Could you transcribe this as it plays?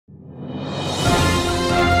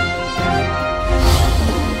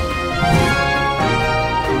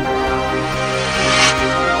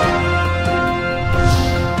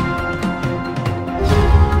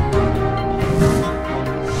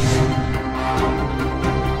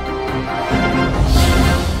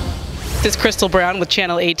This is Crystal Brown with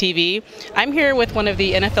Channel ATV. I'm here with one of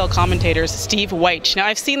the NFL commentators, Steve Wyche. Now,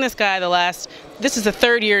 I've seen this guy this is the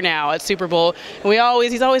third year now at Super Bowl, and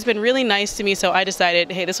he's always been really nice to me, so I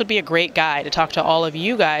decided, hey, this would be a great guy to talk to all of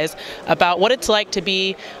you guys about what it's like to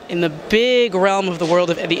be in the big realm of the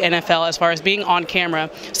world of the NFL as far as being on camera.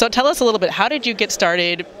 So tell us a little bit, how did you get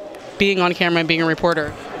started being on camera and being a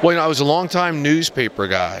reporter? Well, I was a long-time newspaper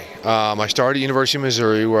guy. I started at University of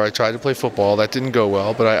Missouri, where I tried to play football. That didn't go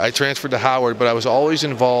well, but I transferred to Howard, but I was always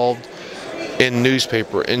involved in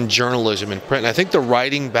newspaper, in journalism, in print. And I think the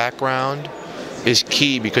writing background is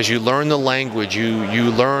key because you learn the language, you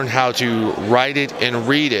learn how to write it and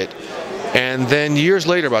read it. And then years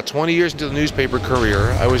later, about 20 years into the newspaper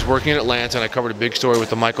career, I was working in Atlanta and I covered a big story with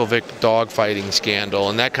the Michael Vick dog fighting scandal,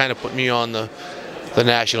 and that kind of put me on the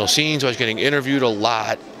national scene. So I was getting interviewed a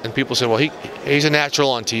lot, and people said, well, he's a natural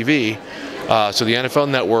on TV. So the NFL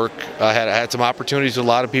Network, I had some opportunities with a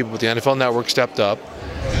lot of people, but the NFL Network stepped up,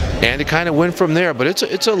 and it kind of went from there. But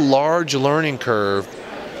it's a large learning curve.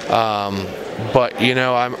 But you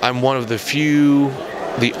know, I'm one of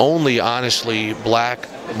the only honestly black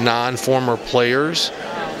non-former players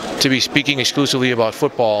to be speaking exclusively about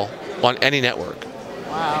football on any network.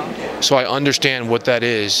 Wow. So I understand what that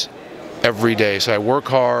is every day. So I work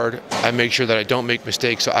hard, I make sure that I don't make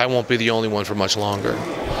mistakes, so I won't be the only one for much longer.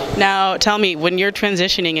 Now, tell me, when you're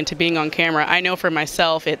transitioning into being on camera, I know for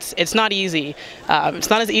myself it's not easy.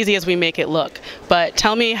 It's not as easy as we make it look. But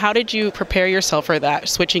tell me, how did you prepare yourself for that,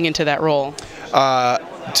 switching into that role?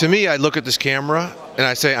 To me, I look at this camera and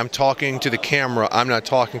I say, I'm talking to the camera. I'm not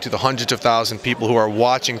talking to the hundreds of thousands of people who are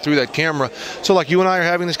watching through that camera. So like you and I are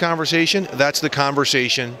having this conversation, that's the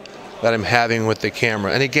conversation that I'm having with the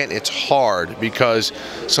camera. And again, it's hard because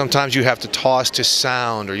sometimes you have to toss to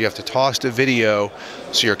sound or you have to toss to video,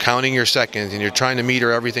 so you're counting your seconds and you're trying to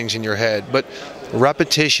meter everything's in your head. But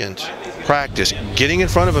repetition, practice, getting in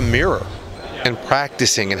front of a mirror and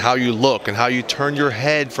practicing and how you look and how you turn your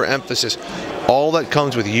head for emphasis, all that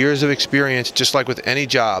comes with years of experience. Just like with any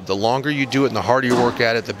job, the longer you do it and the harder you work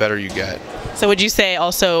at it, the better you get. So would you say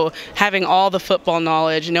also having all the football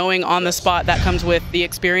knowledge, knowing on the spot, that comes with the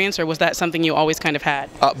experience, or was that something you always kind of had?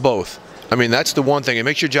 Both. I mean, that's the one thing. It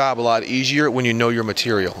makes your job a lot easier when you know your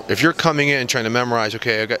material. If you're coming in trying to memorize,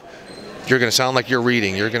 okay, you're going to sound like you're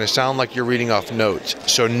reading. You're going to sound like you're reading off notes.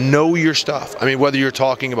 So know your stuff. I mean, whether you're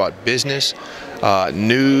talking about business,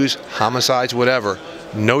 news, homicides, whatever,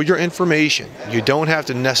 know your information. You don't have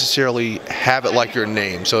to necessarily have it like your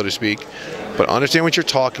name, so to speak, but understand what you're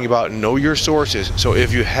talking about, know your sources. So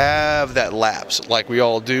if you have that lapse, like we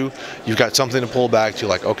all do, you've got something to pull back to,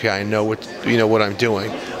 like, okay, I know what I'm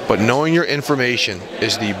doing. But knowing your information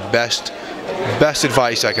is the best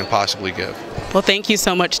advice I can possibly give. Well, thank you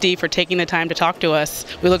so much, Steve, for taking the time to talk to us.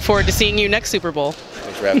 We look forward to seeing you next Super Bowl.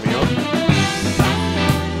 Thanks for having me on.